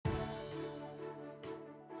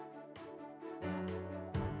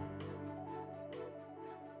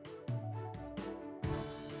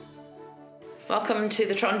Welcome to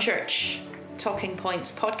the Tron Church Talking Points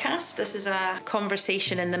podcast. This is a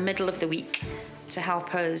conversation in the middle of the week to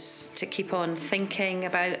help us to keep on thinking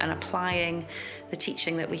about and applying the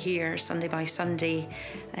teaching that we hear Sunday by Sunday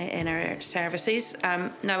in our services.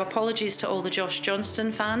 Now, apologies to all the Josh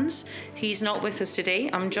Johnston fans. He's not with us today.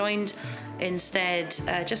 I'm joined instead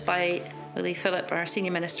just by Lily Phillip, our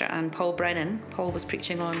senior minister, and Paul Brennan. Paul was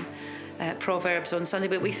preaching on Proverbs on Sunday,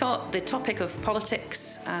 but we thought the topic of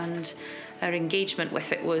politics and our engagement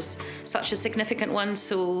with it was such a significant one,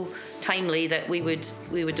 so timely that we would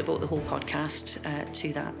devote the whole podcast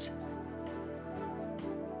to that.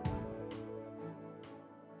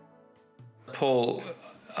 Paul,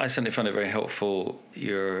 I certainly found it very helpful,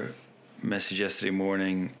 your message yesterday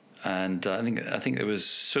morning, and I think there was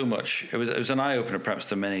so much. It was an eye opener, perhaps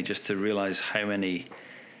to many, just to realise how many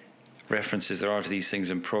references there are to these things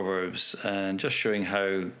in Proverbs, and just showing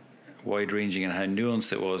how wide-ranging and how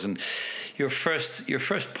nuanced it was. And your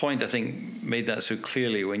first point, I think, made that so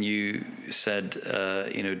clearly when you said,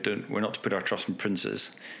 we're not to put our trust in princes,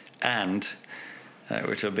 and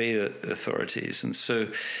we're to obey the authorities. And so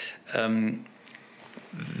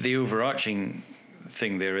the overarching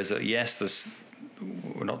thing there is that, yes,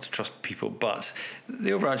 we're not to trust people, but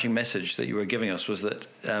the overarching message that you were giving us was that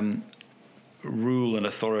rule and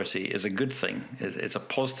authority is a good thing. It's a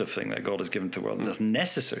positive thing that God has given to the world. It's a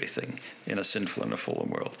necessary thing in a sinful and a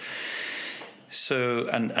fallen world. So,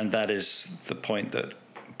 and that is the point that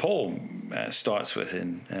Paul starts with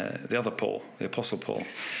in the other Paul, the Apostle Paul,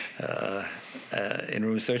 in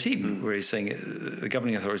Romans 13, where he's saying the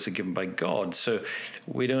governing authorities are given by God. So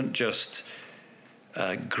we don't just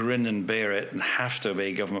grin and bear it and have to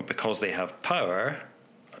obey government because they have power.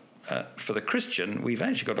 For the Christian, we've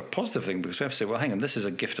actually got a positive thing, because we have to say, well, hang on, this is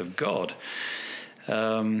a gift of God.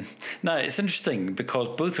 Now, it's interesting because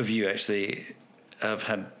both of you actually have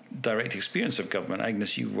had direct experience of government.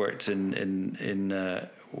 Agnes, you worked in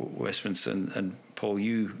Westminster, and Paul,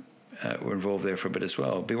 you were involved there for a bit as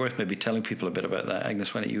well. It'd be worth maybe telling people a bit about that.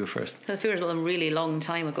 Agnes, why don't you go first? It feels a really long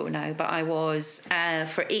time ago now, but I was,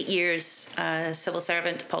 for 8 years, a civil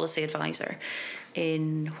servant policy advisor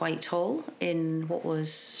in Whitehall, in what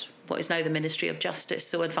is now the Ministry of Justice,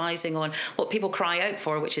 so advising on what people cry out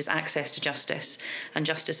for, which is access to justice and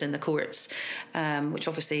justice in the courts, which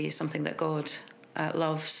obviously is something that God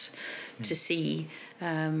loves to see.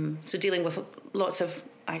 So dealing with lots of,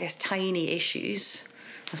 I guess, tiny issues,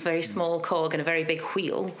 a very small cog and a very big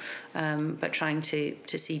wheel, but trying to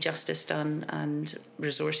see justice done and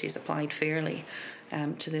resources applied fairly.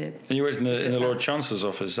 To the. And you worked in the Lord Chancellor's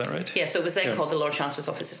office, is that right? Yeah, so it was then called the Lord Chancellor's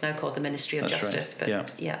office. It's now called the Ministry of Justice. Right.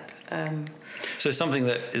 But yeah. So it's something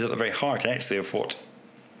that is at the very heart, actually, of what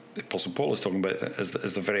the Apostle Paul is talking about, as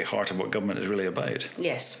the very heart of what government is really about.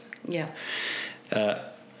 Yes. Yeah.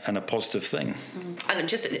 And a positive thing. And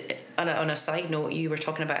just on a side note, you were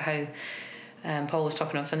talking about how Paul was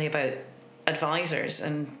talking on Sunday about advisors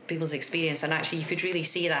and people's experience, and actually you could really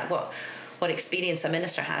see that what experience a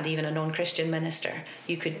minister had, even a non-Christian minister,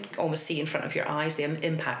 you could almost see in front of your eyes the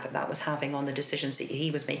impact that was having on the decisions that he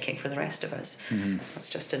was making for the rest of us. That's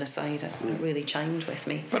just an aside. It really chimed with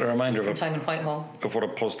me. But a reminder of time in Whitehall of what a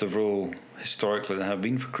positive role historically there have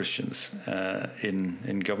been for Christians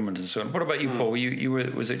in government and so on. What about you, Paul? You were,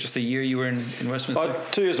 was it just a year you were in Westminster?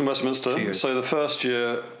 2 years in Westminster. 2 years. So the first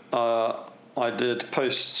year I did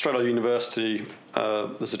straight out of university.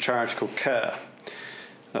 There's a charity called CARE.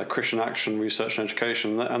 Christian Action, Research and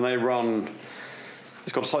Education, and they run,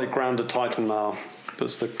 it's got a slightly grander title now, but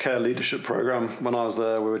it's the Care Leadership Programme. When I was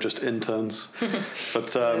there, we were just interns.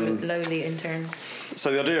 But lowly intern.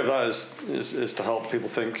 So the idea of that is to help people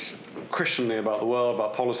think Christianly about the world,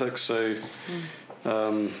 about politics. So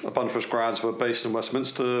a bunch of us grads were based in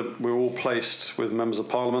Westminster. We were all placed with members of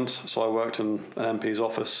Parliament, so I worked in an MP's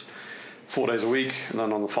office 4 days a week, and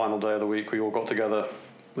then on the final day of the week, we all got together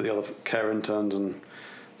with the other Care interns and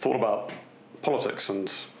thought about politics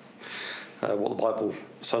and what the Bible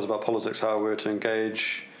says about politics, how we're to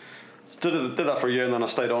engage. Did that for a year, and then I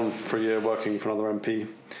stayed on for a year working for another MP.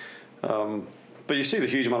 But you see the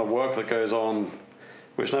huge amount of work that goes on,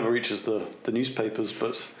 which never reaches the newspapers,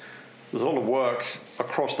 but there's a lot of work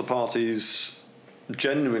across the parties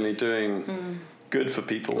genuinely doing good for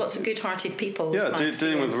people. Lots of good-hearted people. Yeah,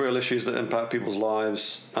 dealing with real issues that impact people's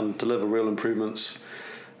lives and deliver real improvements.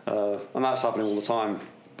 And that's happening all the time.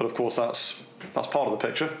 But of course, that's part of the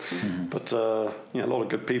picture. But a lot of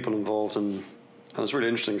good people involved, and it's really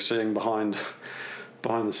interesting seeing behind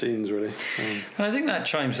the scenes, really. And I think that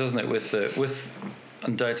chimes, doesn't it, with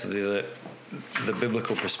undoubtedly the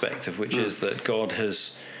biblical perspective, which is that God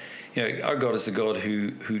has, our God is the God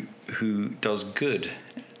who does good,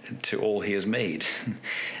 to all he has made.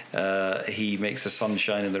 He makes the sun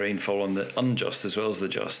shine and the rain fall on the unjust as well as the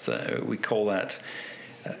just. We call that,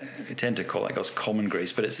 we tend to call that God's common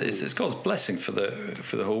grace, but it's God's blessing for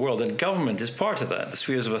the whole world. And government is part of that. The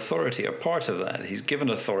spheres of authority are part of that. He's given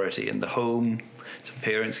authority in the home to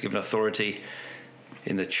parents, given authority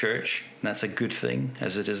in the church, and that's a good thing,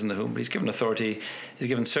 as it is in the home. But he's given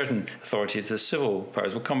certain authority to the civil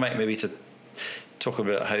powers. We'll come back maybe to talk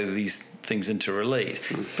about how these things interrelate.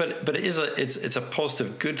 But it's a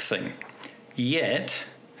positive, good thing. Yet,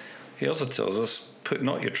 he also tells us, put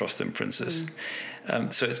not your trust in princes.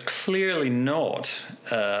 So it's clearly not,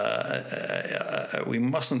 we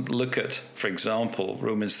mustn't look at, for example,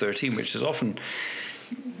 Romans 13, which is often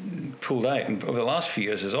pulled out, and over the last few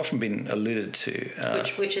years has often been alluded to.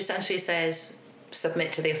 Which essentially says,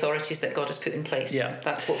 submit to the authorities that God has put in place. Yeah.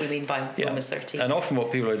 That's what we mean by Romans 13. And often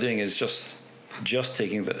what people are doing is just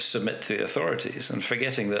taking that submit to the authorities and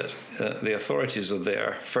forgetting that the authorities are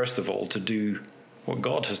there, first of all, to do what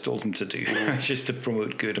God has told them to do, which is to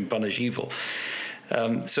promote good and punish evil.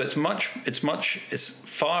 So it's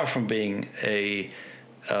far from being a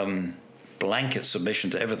blanket submission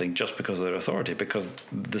to everything just because of their authority, because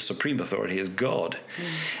the supreme authority is God.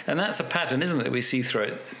 And that's a pattern, isn't it, that we see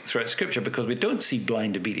throughout Scripture, because we don't see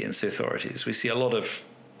blind obedience to authorities. We see a lot of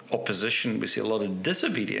opposition, we see a lot of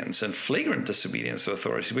disobedience and flagrant disobedience to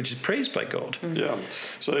authorities, which is praised by God. Yeah.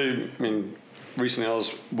 So, I mean, recently I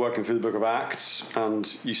was working through the book of Acts,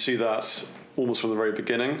 and you see that almost from the very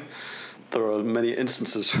beginning. There are many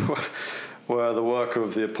instances where the work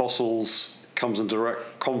of the apostles comes in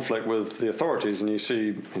direct conflict with the authorities, and you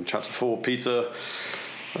see in chapter 4, Peter,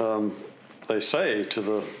 they say to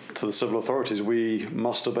the civil authorities, we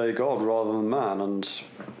must obey God rather than man, and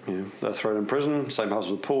they're thrown in prison. Same happens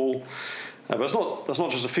with Paul. But that's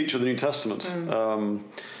not just a feature of the New Testament.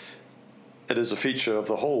 It is a feature of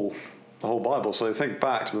the whole Bible. So think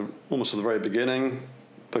back to almost the very beginning,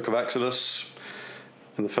 book of Exodus.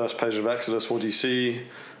 In the first page of Exodus, what do you see?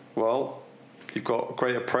 Well, you've got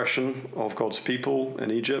great oppression of God's people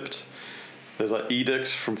in Egypt. There's that edict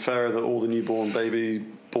from Pharaoh that all the newborn baby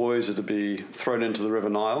boys are to be thrown into the River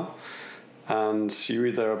Nile. And you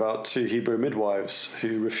read there about 2 Hebrew midwives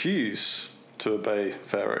who refuse to obey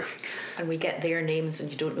Pharaoh. And we get their names,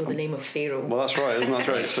 and you don't know the name of Pharaoh. Well, that's right, isn't that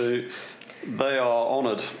right? So they are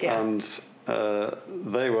honoured, and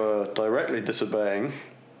they were directly disobeying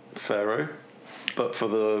Pharaoh, but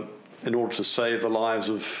in order to save the lives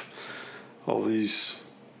of these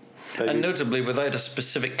babies. And notably without a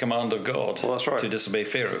specific command of God. Well, that's right. To disobey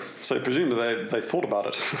Pharaoh. So presumably they thought about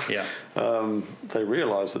it. Yeah. They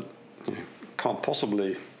realised that can't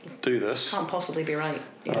possibly do this. Can't possibly be right.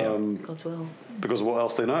 God's will. Because of what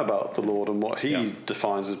else they know about the Lord and what He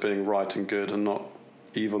defines as being right and good and not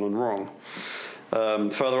evil and wrong.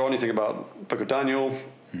 Further on, you think about the book of Daniel,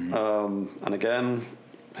 and again,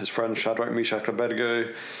 his friends Shadrach, Meshach, and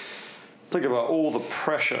Abednego. Think about all the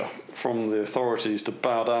pressure from the authorities to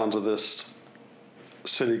bow down to this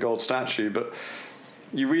silly god statue. But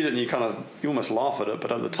you read it and you almost laugh at it.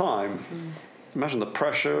 But at the time, imagine the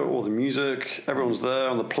pressure, all the music, everyone's there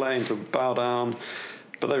on the plane to bow down.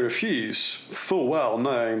 But they refuse, full well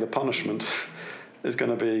knowing the punishment is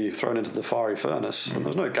going to be thrown into the fiery furnace. And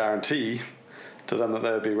there's no guarantee to them that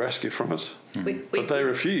they would be rescued from it. But they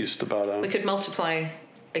refuse to bow down. We could multiply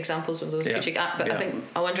examples of those. Yeah.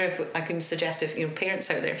 I wonder if I can suggest, if parents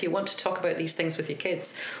out there, if you want to talk about these things with your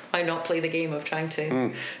kids, why not play the game of trying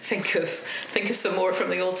to think of some more from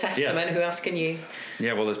the Old Testament? Who else can you?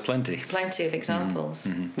 Yeah, well, there's plenty of examples.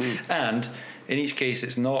 And in each case,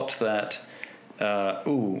 it's not that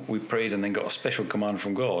we prayed and then got a special command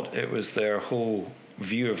from God. It was their whole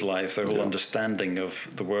view of life, their whole understanding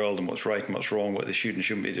of the world and what's right and what's wrong, what they should and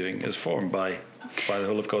shouldn't be doing, is formed by the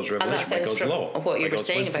whole of God's revelation, by God's law. What you were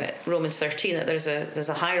saying wisdom. about Romans 13, that there's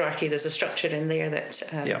a hierarchy, there's a structure in there that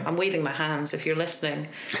I'm waving my hands if you're listening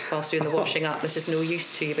whilst doing the washing up. This is no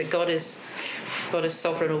use to you, but God is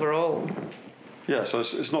sovereign over all. Yeah, so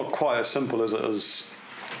it's not quite as simple as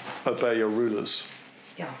obey your rulers.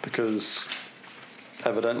 Yeah. Because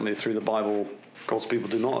evidently through the Bible, God's people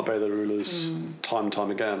do not obey their rulers time and time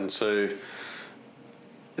again. So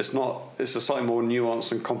it's a slightly more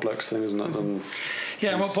nuanced and complex thing, isn't it?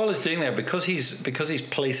 And what Paul is doing there, because he's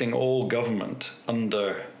placing all government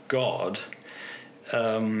under God,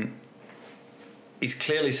 he's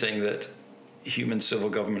clearly saying that human civil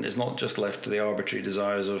government is not just left to the arbitrary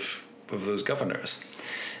desires of those governors.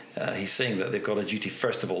 He's saying that they've got a duty,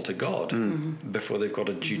 first of all, to God, before they've got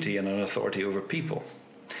a duty and an authority over people.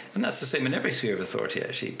 And that's the same in every sphere of authority,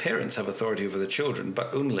 actually. Parents have authority over their children,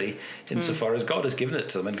 but only insofar as God has given it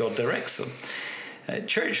to them and God directs them.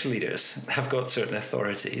 Church leaders have got certain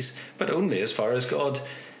authorities, but only as far as God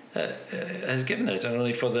has given it, and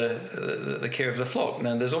only for the care of the flock.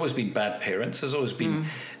 Now, there's always been bad parents. There's always been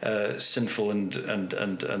sinful and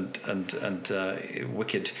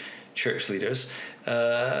wicked church leaders,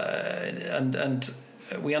 and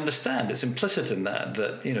we understand it's implicit in that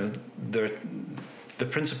the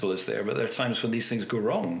principle is there, but there are times when these things go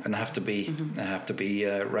wrong and have to be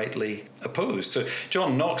rightly opposed. So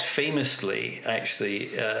John Knox famously, actually,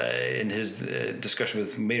 in his discussion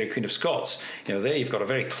with Mary Queen of Scots, there you've got a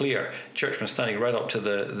very clear churchman standing right up to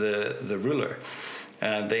the ruler,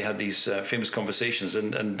 and they had these famous conversations,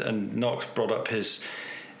 and Knox brought up his.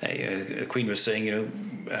 The Queen was saying,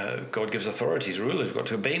 God gives authorities, rulers, you've got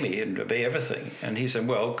to obey me and obey everything. And he said,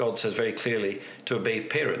 well, God says very clearly to obey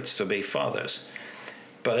parents, to obey fathers.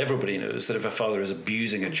 But everybody knows that if a father is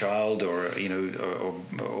abusing a child or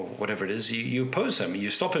whatever it is, you oppose him. You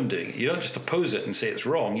stop him doing it. You don't just oppose it and say it's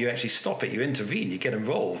wrong. You actually stop it. You intervene. You get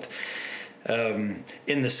involved. In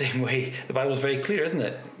the same way, the Bible is very clear, isn't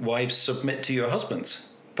it? Wives, submit to your husbands.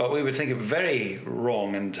 But we would think it very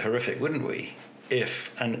wrong and horrific, wouldn't we?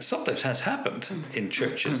 And it sometimes has happened in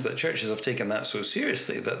churches, that churches have taken that so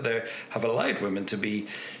seriously that they have allowed women to be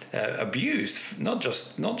abused, not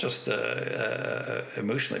just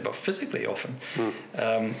emotionally, but physically often.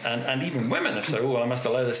 And even women have said, I must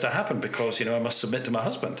allow this to happen because, I must submit to my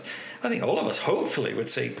husband. I think all of us hopefully would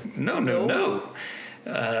say, no.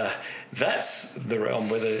 That's the realm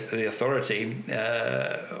where the authority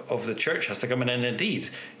of the church has to come in, and indeed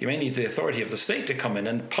you may need the authority of the state to come in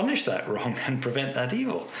and punish that wrong and prevent that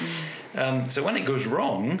evil. So when it goes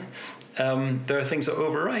wrong, there are things that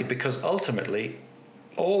override, because ultimately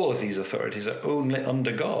all of these authorities are only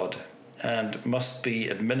under God and must be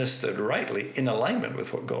administered rightly in alignment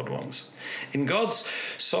with what God wants. In God's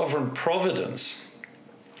sovereign providence,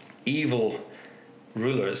 evil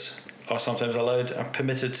rulers are sometimes allowed and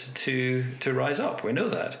permitted to rise up. We know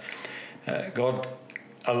that. God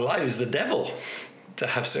allows the devil to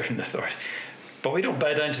have certain authority. But we don't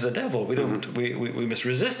bow down to the devil. We don't. We must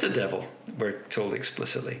resist the devil, we're told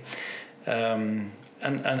explicitly. And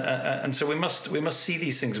so we must see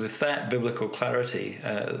these things with that biblical clarity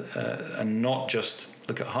and not just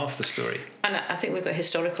look at half the story. And I think we've got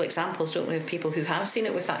historical examples, don't we, of people who have seen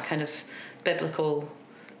it with that kind of biblical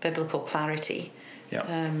clarity.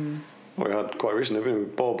 Yeah. We had quite recently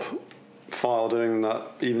Bob File doing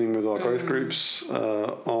that evening with our growth groups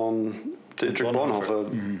on Dietrich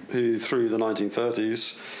Bonhoeffer, who through the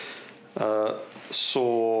 1930s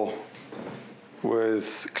saw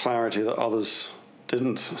with clarity that others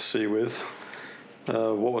didn't see with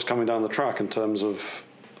what was coming down the track in terms of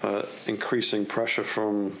increasing pressure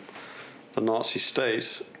from the Nazi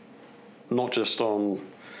state, not just on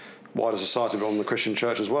wider society, but on the Christian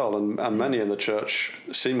church as well. And many in the church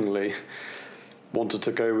seemingly wanted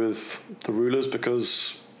to go with the rulers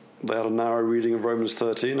because they had a narrow reading of Romans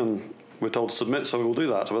 13 and we're told to submit, so we will do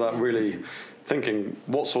that, without really thinking,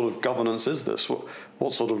 what sort of governance is this?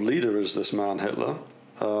 What sort of leader is this man, Hitler?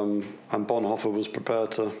 And Bonhoeffer was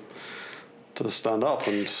prepared to stand up.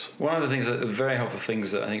 And one of the very helpful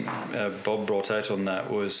things that I think Bob brought out on that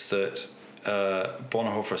was that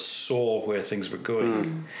Bonhoeffer saw where things were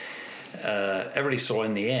going. Everybody saw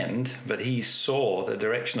in the end, but he saw the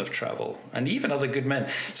direction of travel, and even other good men.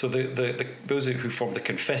 So those who formed the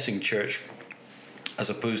confessing church, as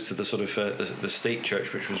opposed to the sort of the state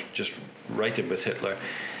church, which was just righted with Hitler.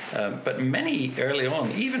 But many early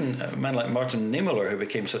on, even a man like Martin Niemöller, who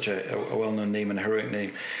became such a well-known name and a heroic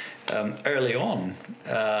name, early on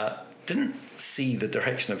didn't see the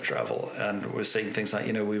direction of travel and was saying things like,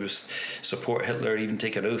 we must support Hitler, even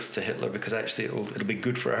take an oath to Hitler, because actually it'll be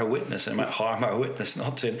good for our witness and it might harm our witness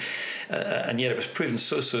not to. And yet it was proven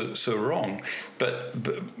so wrong. But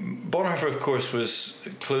Bonhoeffer, of course, was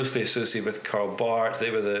closely associated with Karl Barth. They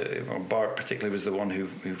were Barth particularly was the one who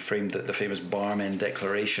framed the famous Barmen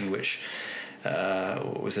Declaration, which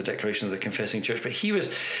was the declaration of the confessing church. But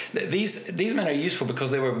these men are useful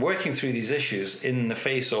because they were working through these issues in the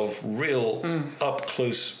face of real up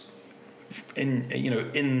close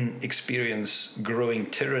in experience growing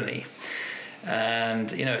tyranny.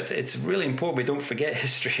 And it's really important we don't forget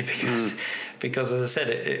history because as I said,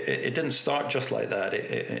 it didn't start just like that.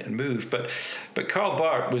 It moved. But Karl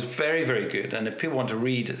Barth was very, very good. And if people want to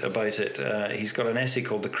read about it, he's got an essay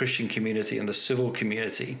called "The Christian Community and the Civil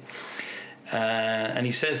Community." And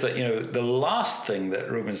he says that, the last thing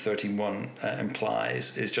that Romans 13:1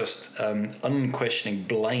 implies is just unquestioning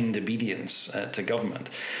blind obedience to government.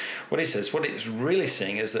 What it's really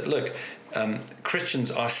saying is that, look,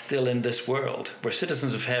 Christians are still in this world. We're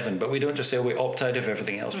citizens of heaven, but we don't just say, we opt out of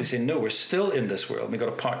everything else. We say, no, we're still in this world. We've got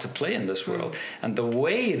a part to play in this world. And the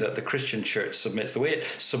way that the Christian church submits, the way it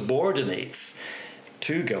subordinates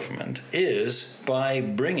to government, is by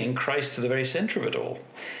bringing Christ to the very center of it all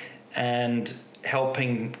and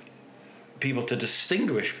helping people to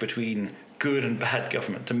distinguish between good and bad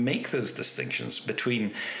government, to make those distinctions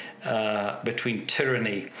between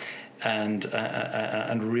tyranny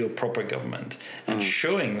and real proper government, and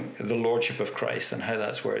showing the lordship of Christ and how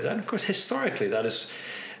that's worked. And of course, historically, that is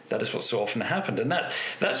what's so often happened, and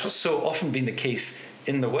that's what's so often been the case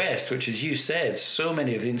in the West, which, as you said, so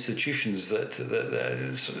many of the institutions that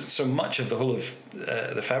so much of the whole of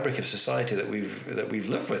the fabric of society that we've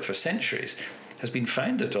lived with for centuries has been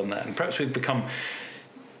founded on that. And perhaps we've become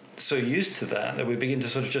so used to that we begin to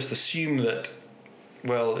sort of just assume that,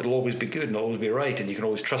 well, it'll always be good and it'll always be right, and you can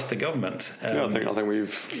always trust the government. I think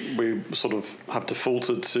we sort of have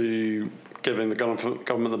defaulted to giving the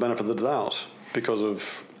government the benefit of the doubt because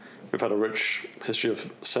we've had a rich history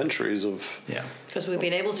of centuries of... Yeah. Because we've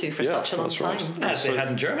been able to for such a long time. Right. As they had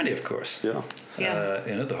in Germany, of course. Yeah.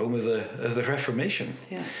 The home of the Reformation.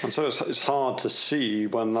 Yeah. And so it's hard to see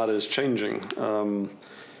when that is changing. And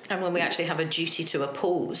when we actually have a duty to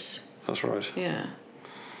oppose. That's right. Yeah.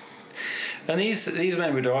 And these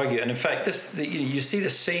men would argue, and in fact, you see the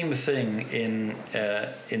same thing in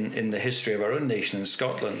the history of our own nation in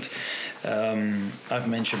Scotland. I've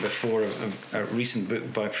mentioned before a recent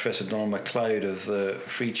book by Professor Donald MacLeod of the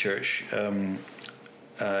Free Church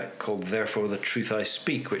called "Therefore the Truth I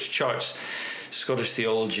Speak," which charts Scottish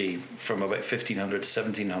theology from about 1500 to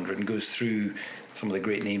 1700 and goes through some of the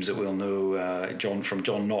great names that we'll know, from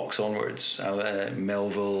John Knox onwards,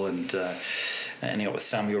 Melville, and ending up with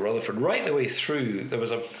Samuel Rutherford. Right the way through, there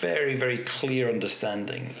was a very, very clear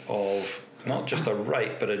understanding of not just a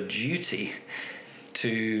right, but a duty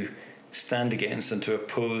to stand against and to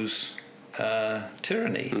oppose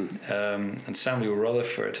tyranny. And Samuel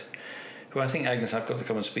Rutherford, who I think, Agnes, I've got to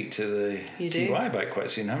come and speak to the TY about quite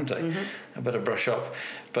soon, haven't I? I better brush up.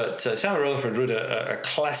 But Samuel Rutherford wrote a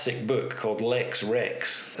classic book called Lex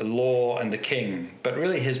Rex, The Law and the King. But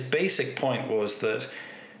really his basic point was that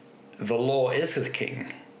the law is the king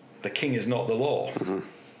is not the law.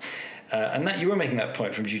 And that you were making that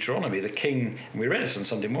point from Deuteronomy. The king, and we read it on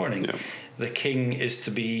Sunday morning, the king is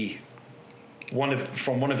to be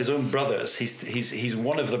from one of his own brothers. He's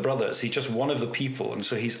one of the brothers. He's just one of the people, and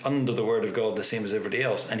so he's under the word of God the same as everybody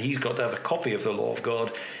else. And he's got to have a copy of the law of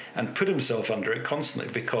God and put himself under it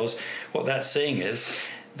constantly, because what that's saying is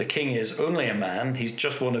the king is only a man. He's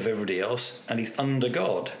just one of everybody else, and he's under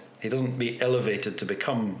God. He doesn't be elevated to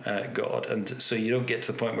become God, and so you don't get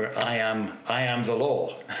to the point where I am the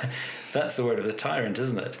law. That's the word of the tyrant,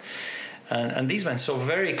 isn't it? And these men saw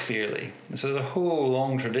very clearly. And so there's a whole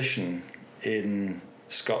long tradition in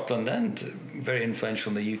Scotland and very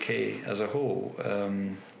influential in the UK as a whole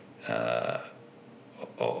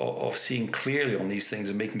of seeing clearly on these things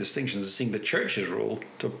and making distinctions, and seeing the church's role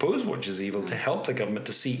to oppose what is evil, to help the government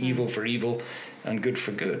to see evil for evil and good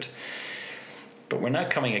for good. But we're now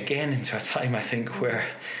coming again into a time, I think, where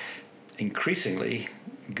increasingly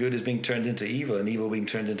good is being turned into evil and evil being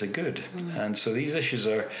turned into good. And so these issues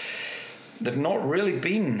they've not really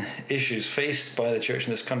been issues faced by the church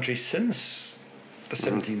in this country since the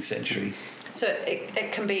 17th century. So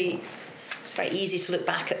it can be, it's very easy to look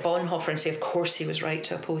back at Bonhoeffer and say, of course he was right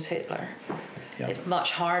to oppose Hitler. Yeah. It's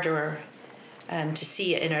much harder to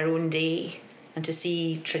see it in our own day and to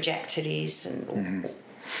see trajectories. And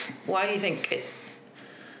why do you think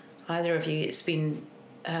either of you, it's been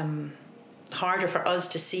harder for us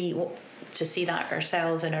to see that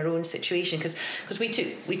ourselves in our own situation? Because we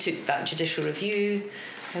took that judicial review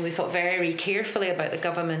and we thought very carefully about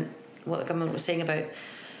what the government was saying about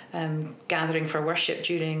gathering for worship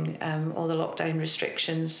during all the lockdown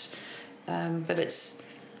restrictions. But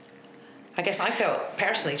I guess I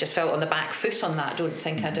personally felt on the back foot on that. I don't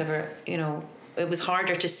think I'd ever, it was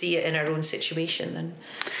harder to see it in our own situation than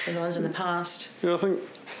the ones in the past. Yeah, I think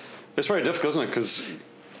it's very difficult, isn't it? Because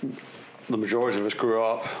the majority of us grew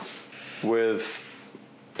up with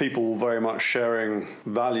people very much sharing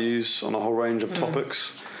values on a whole range of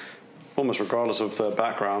topics, almost regardless of their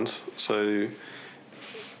background. So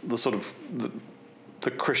the sort of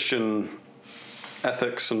the Christian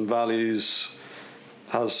ethics and values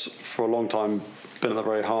has for a long time been at the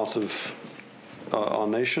very heart of our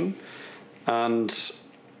nation. And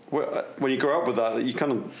when you grow up with that,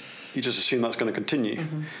 you just assume that's going to continue.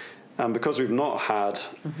 Mm-hmm. And because we've not had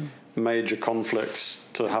major conflicts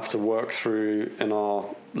to have to work through in our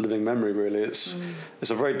living memory, really, it's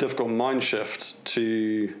a very difficult mind shift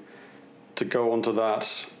to go onto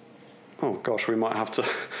that. Oh gosh, we might have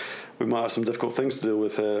some difficult things to deal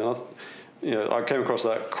with here. And I came across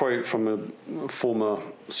that quote from a former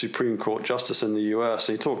Supreme Court justice in the US.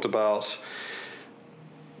 He talked about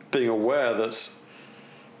being aware that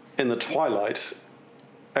in the twilight,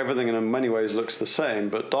 everything in many ways looks the same,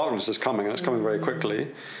 but darkness is coming, and it's coming very quickly.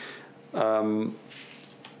 But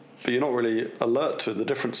you're not really alert to the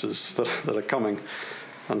differences that are coming.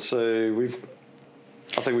 And so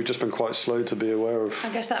I think we've just been quite slow to be aware of. I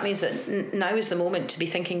guess that means that now is the moment to be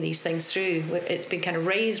thinking these things through. It's been kind of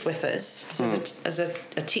raised with us as a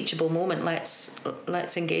teachable moment.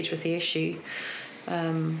 Let's engage with the issue,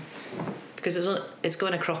 because it's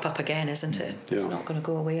going to crop up again, isn't it? Yeah. It's not going to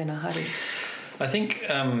go away in a hurry. I think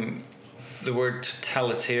the word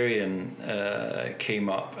totalitarian came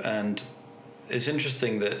up, and it's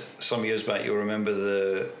interesting that some years back, you'll remember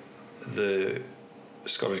the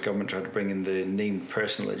Scottish government tried to bring in the named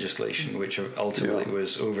person legislation, which ultimately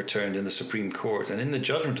was overturned in the Supreme Court. And in the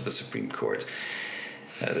judgment of the Supreme Court,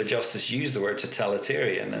 the justice used the word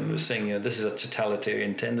totalitarian and was saying, this is a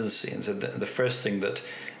totalitarian tendency, and said that the first thing that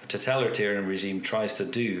a totalitarian regime tries to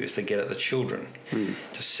do is to get at the children,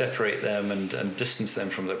 to separate them and distance them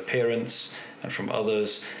from their parents and from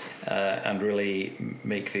others, and really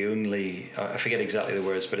make the only, I forget exactly the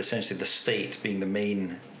words, but essentially the state being the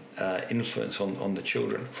main influence on the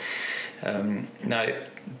children. Now,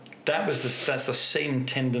 that's the same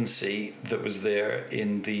tendency that was there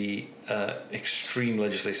in the extreme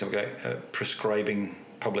legislation about prescribing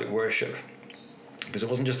public worship, because it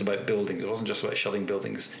wasn't just about buildings, it wasn't just about shutting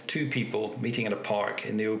buildings. Two people meeting in a park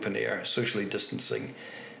in the open air, socially distancing,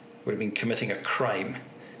 would have been committing a crime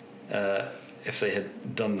if they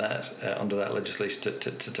had done that under that legislation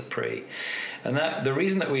to pray. And that the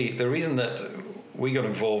reason that we got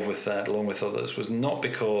involved with that along with others was not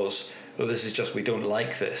because this is just we don't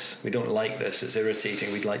like this, it's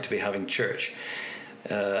irritating, we'd like to be having church.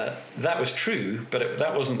 That was true, but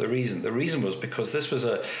that wasn't the reason. The reason was because this was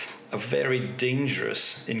a very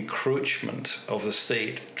dangerous encroachment of the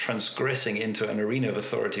state, transgressing into an arena of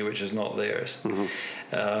authority which is not theirs.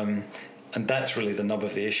 And that's really the nub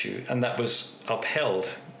of the issue. And that was upheld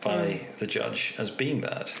by the judge as being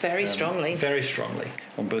that. Very strongly. Very strongly,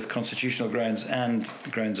 on both constitutional grounds and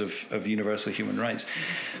grounds of universal human rights.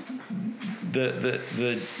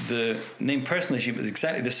 The named person issue was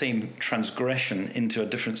exactly the same transgression into a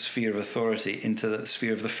different sphere of authority, into the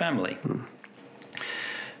sphere of the family.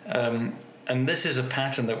 And this is a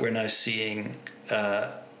pattern that we're now seeing,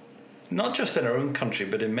 not just in our own country,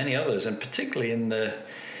 but in many others, and particularly in the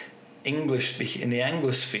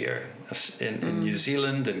Anglosphere, in New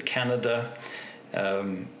Zealand, in Canada,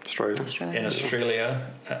 Australia. In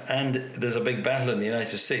Australia, and there's a big battle in the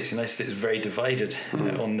United States. The United States is very divided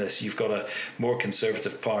on this. You've got a more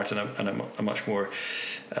conservative part and a much more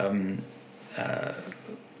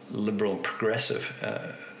liberal and progressive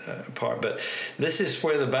part. But this is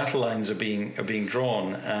where the battle lines are being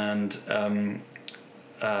drawn, and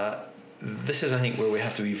this is, I think, where we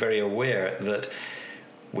have to be very aware that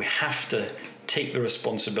we have to take the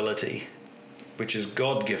responsibility which is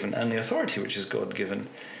God-given and the authority which is God-given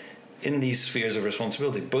in these spheres of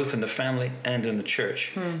responsibility, both in the family and in the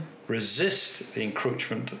church. Resist the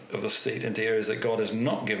encroachment of the state into areas that God has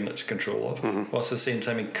not given it to control of, whilst at the same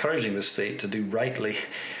time encouraging the state to do rightly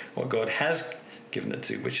what God has given it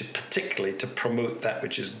to, which is particularly to promote that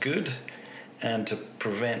which is good and to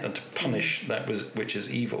prevent and to punish that which is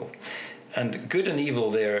evil. And good and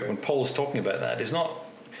evil there, when Paul's talking about that, is not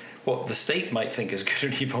what the state might think is good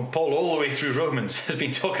and evil. Paul, all the way through Romans, has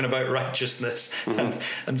been talking about righteousness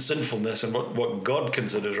and sinfulness and what God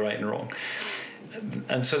considers right and wrong.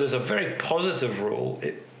 And so there's a very positive role,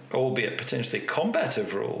 albeit potentially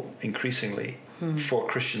combative role, increasingly, for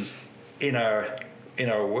Christians in our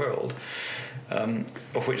world,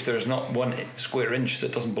 of which there is not one square inch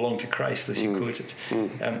that doesn't belong to Christ, as you quoted.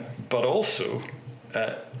 But also,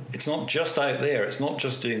 it's not just out there, it's not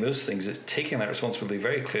just doing those things, it's taking that responsibility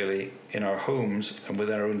very clearly in our homes and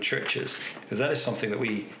within our own churches, because that is something that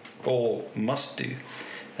we all must do.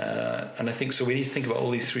 And I think so we need to think about all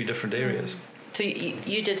these three different areas. So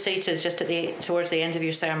you did say to us just towards the end of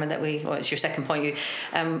your sermon that it's your second point,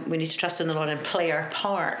 we need to trust in the Lord and play our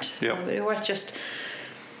part. Yeah. It would be worth just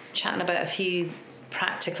chatting about a few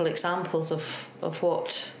practical examples of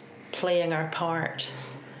what playing our part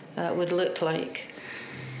would look like.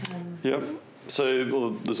 Yep.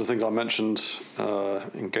 So there's the things I mentioned,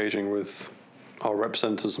 engaging with our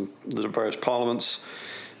representatives in the various parliaments.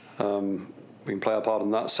 We can play our part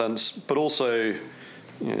in that sense, but also,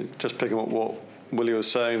 just picking up what Willie was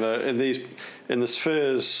saying, that in the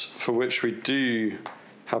spheres for which we do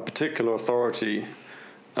have particular authority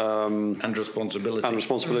and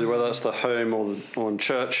responsibility, whether that's the home or in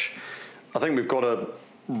church, I think we've got to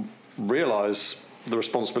realise the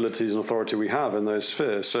responsibilities and authority we have in those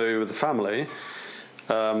spheres. So with the family,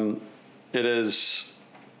 it is,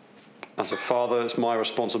 as a father, it's my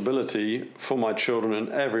responsibility for my children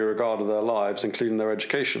in every regard of their lives, including their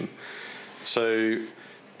education. So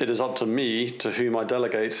it is up to me to whom I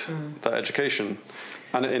delegate that education.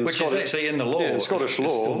 And which is actually in the law. In Scottish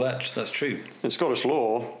law, that's true. In Scottish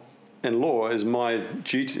law, is my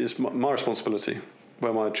duty, is my responsibility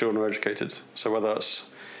where my children are educated. So whether it's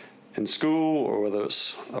in school or whether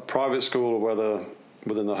it's a private school or whether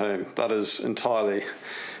within the home, that is entirely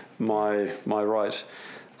my right.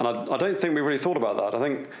 And I don't think we really thought about that. I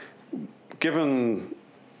think, given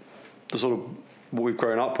the sort of what we've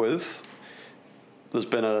grown up with, there's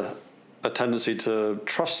been a tendency to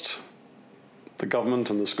trust the government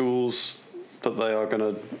and the schools that they are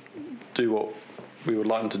going to do what we would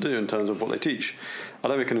like them to do in terms of what they teach. I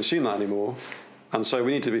don't think we can assume that anymore. And so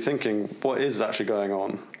we need to be thinking, what is actually going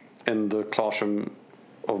on in the classroom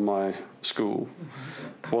of my school?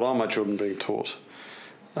 What are my children being taught?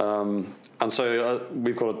 And so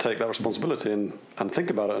we've got to take that responsibility and think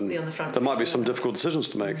about it. And there might be some difficult decisions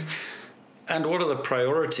to make. And what are the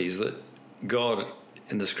priorities that God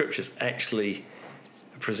in the scriptures actually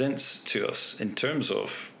presents to us in terms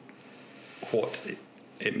of what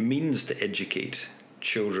it means to educate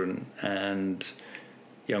children and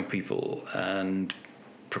young people and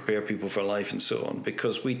prepare people for life and so on?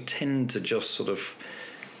 Because we tend to just sort of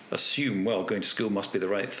assume, well, going to school must be the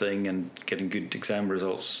right thing and getting good exam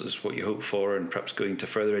results is what you hope for, and perhaps going to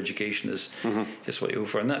further education is what you hope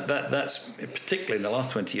for. And that's particularly in the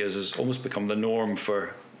last 20 years has almost become the norm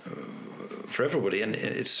for everybody, and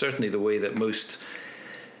it's certainly the way that most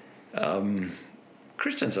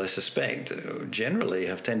Christians, I suspect, generally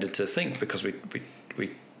have tended to think, because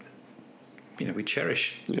we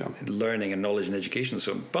cherish learning and knowledge and education and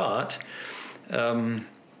so on. But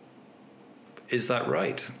is that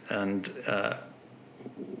right? And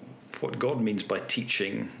what God means by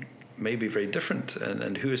teaching may be very different.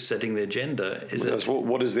 And who is setting the agenda?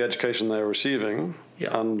 What is the education they're receiving?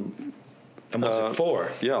 Yeah. And what's it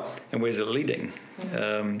for? Yeah. And where's it leading?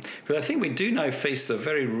 But I think we do now face the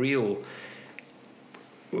very real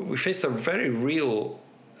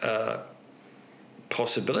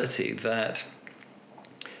possibility that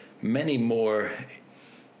many more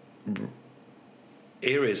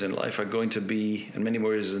areas in life are going to be, and many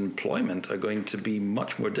more areas of employment are going to be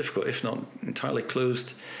much more difficult, if not entirely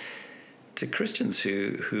closed to Christians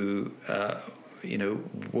who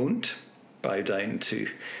won't bow down to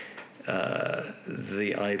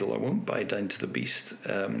the idol or won't bow down to the beast.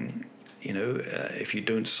 If you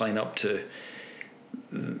don't sign up to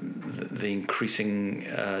the increasing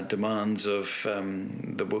demands of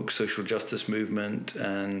the woke social justice movement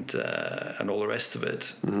and all the rest of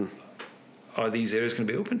it, are these areas going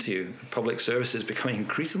to be open to you? Public service is becoming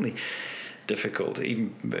increasingly difficult, even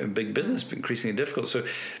big business increasingly difficult. So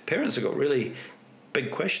parents have got really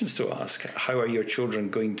big questions to ask. How are your children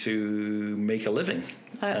going to make a living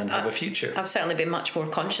and have a future? I've certainly been much more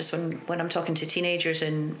conscious when I'm talking to teenagers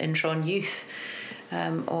in Tron Youth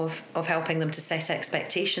of helping them to set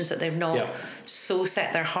expectations, that they've not so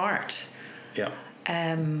set their heart,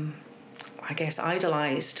 I guess,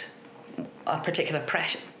 idolised a particular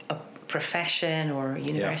profession or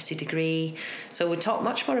university degree. So we talk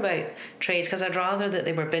much more about trades, because I'd rather that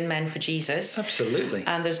they were bin men for Jesus. Absolutely.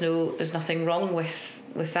 And there's nothing wrong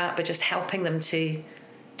with that, but just helping them to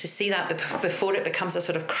see that before it becomes a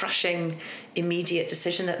sort of crushing immediate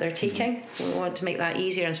decision that they're taking. We want to make that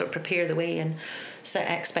easier and sort of prepare the way and set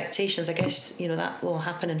expectations. I guess that will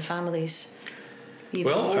happen in families.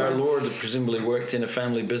 Well, our Lord presumably worked in a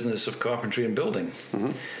family business of carpentry and building.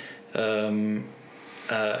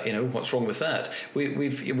 What's wrong with that?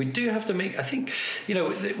 We do have to make. I think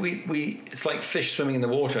we it's like fish swimming in the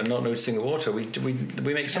water and not noticing the water. We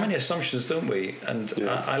make so many assumptions, don't we? And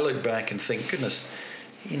I look back and think, goodness,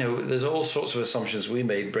 there's all sorts of assumptions we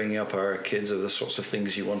made bringing up our kids of the sorts of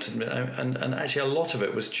things you wanted, and actually a lot of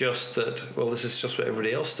it was just that. Well, this is just what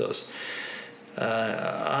everybody else does.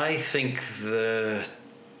 I think the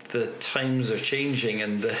times are changing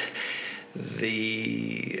and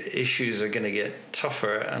the issues are going to get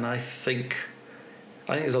tougher, and I think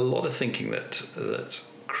there's a lot of thinking that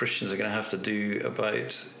Christians are going to have to do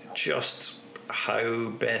about just how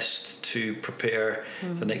best to prepare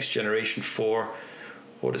the next generation for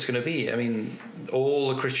what it's going to be. I mean, all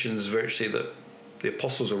the Christians virtually that the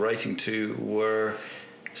apostles were writing to were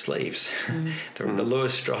slaves. They were the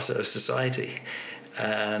lowest strata of society.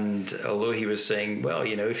 And although he was saying, well,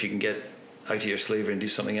 you know, if you can get out of your slavery and do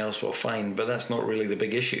something else, well, fine, but that's not really the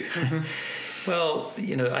big issue. Well,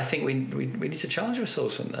 you know, I think we need to challenge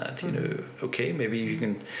ourselves on that. You know, okay, maybe you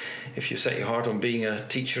can, if you set your heart on being a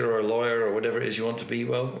teacher or a lawyer or whatever it is you want to be,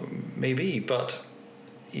 well, maybe, but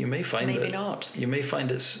you may find not. You may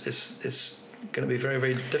find it's going to be very,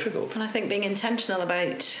 very difficult. And I think being intentional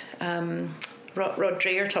about, Rod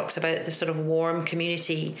Dreher talks about the sort of warm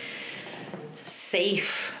community,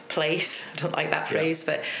 safe place. I don't like that phrase,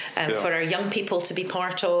 but for our young people to be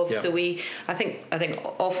part of. So I think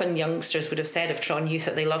often youngsters would have said of Tron Youth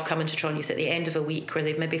that they love coming to Tron Youth at the end of a week where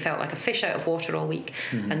they've maybe felt like a fish out of water all week,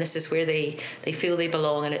 and this is where they feel they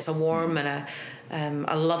belong, and it's a warm and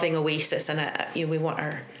a loving oasis, and we want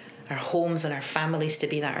our homes and our families to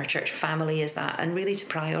be that, our church family is that, and really to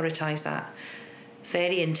prioritise that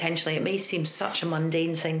very intentionally. It may seem such a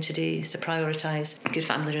mundane thing to do, is to prioritise good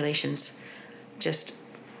family relations. Just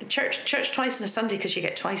church twice on a Sunday because you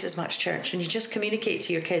get twice as much church, and you just communicate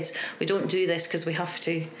to your kids, we don't do this because we have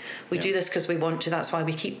to, we do this because we want to, that's why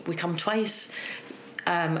we come twice,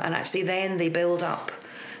 and actually then they build up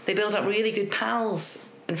really good pals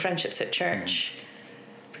and friendships at church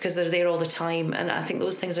because they're there all the time, and I think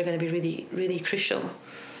those things are going to be really, really crucial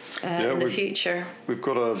in the future. We've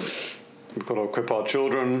got to equip our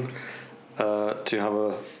children to have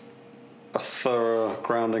a thorough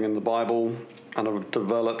grounding in the Bible and a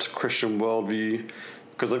developed Christian worldview,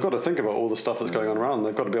 because they've got to think about all the stuff that's going on around.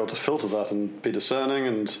 They've got to be able to filter that and be discerning,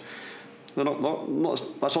 and they're not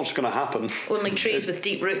that's not just going to happen. Only trees with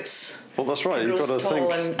deep roots. Well, that's right. You've got to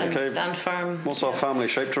think, and stand firm. What's our family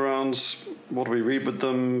shaped around? What do we read with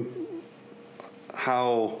them?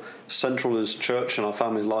 How central is church in our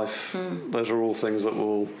family's life? Those are all things that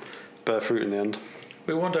will bear fruit in the end.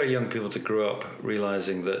 We want our young people to grow up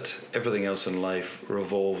realising that everything else in life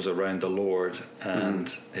revolves around the Lord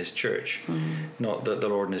and His church. Not that the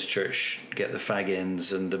Lord and His church get the fag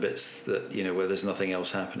ends and the bits that, you know, where there's nothing else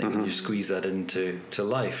happening, and you squeeze that into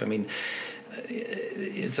life. I mean,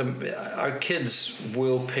 our kids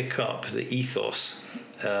will pick up the ethos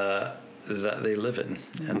that they live in,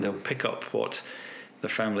 and they'll pick up what the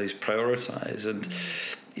families prioritise. And,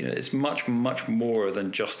 you know, it's much, much more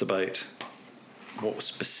than just about what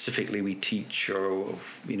specifically we teach, or,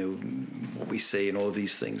 you know, what we say and all of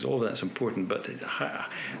these things. All of that's important, but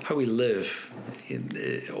how we live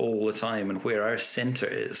all the time and where our centre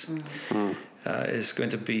is going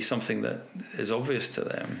to be something that is obvious to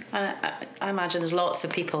them. And I imagine there's lots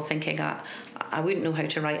of people thinking, I wouldn't know how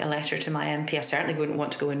to write a letter to my MP. I certainly wouldn't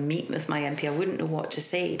want to go and meet with my MP. I wouldn't know what to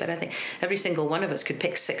say. But I think every single one of us could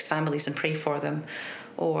pick 6 families and pray for them,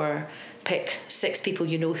 or pick 6 people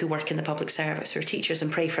you know who work in the public service or teachers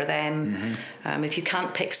and pray for them. If you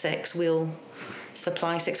can't pick 6, we'll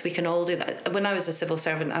supply 6. We can all do that. When I was a civil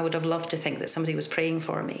servant, I would have loved to think that somebody was praying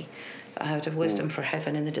for me. I would have wisdom for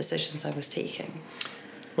heaven in the decisions I was taking.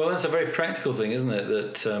 Well, that's a very practical thing, isn't it?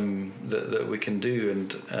 That we can do,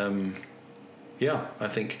 and I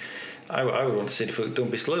think I would want to say to folk,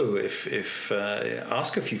 don't be slow. If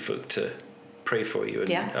ask a few folk to pray for you,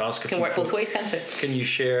 and ask. Can work both ways, can't it? Can you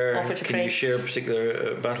share? Offer to pray. You share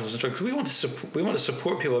particular battles and struggles? We want to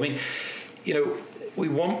support people. I mean, you know, we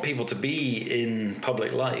want people to be in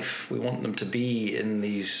public life. We want them to be in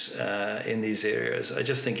these areas. I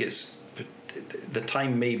just think the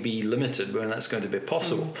time may be limited when that's going to be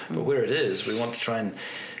possible, but where it is, we want to try and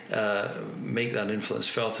make that influence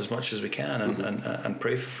felt as much as we can, and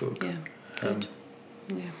pray for folk. Yeah, good.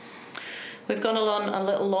 We've gone along a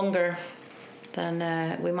little longer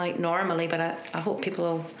than we might normally, but I hope people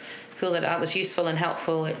will feel that was useful and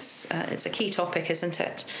helpful. It's a key topic, isn't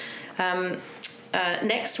it?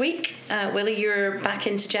 Next week, Willie, you're back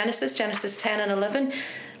into Genesis 10 and 11.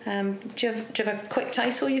 Do you have a quick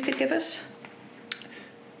title you could give us?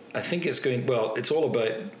 I think it's all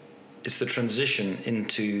about, it's the transition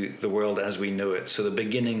into the world as we know it. So the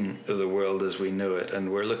beginning of the world as we know it.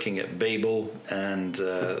 And we're looking at Babel and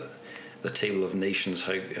the Table of Nations,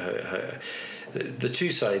 how the two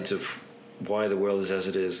sides of why the world is as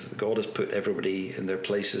it is. God has put everybody in their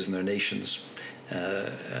places and their nations.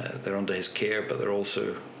 They're under His care, but they're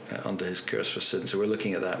also under His curse for sin. So we're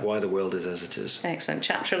looking at that, why the world is as it is. Excellent.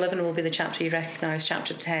 Chapter 11 will be the chapter you recognise.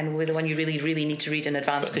 Chapter 10 will be the one you really, really need to read in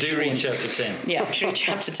advance. But do read chapter 10. Yeah, read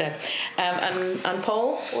chapter 10. And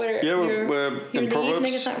Paul, we're in the Proverbs.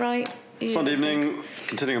 Evening, is that right? Sunday evening,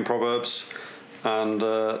 continuing in Proverbs. And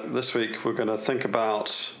this week we're going to think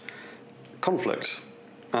about conflict.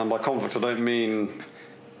 And by conflict, I don't mean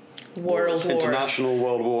World wars. International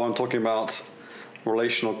world war. I'm talking about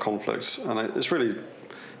relational conflicts. And it's really,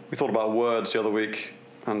 we thought about words the other week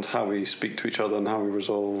and how we speak to each other and how we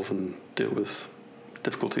resolve and deal with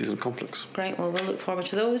difficulties and conflicts. Great, well, we'll look forward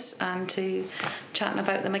to those and to chatting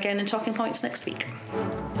about them again in Talking Points next week.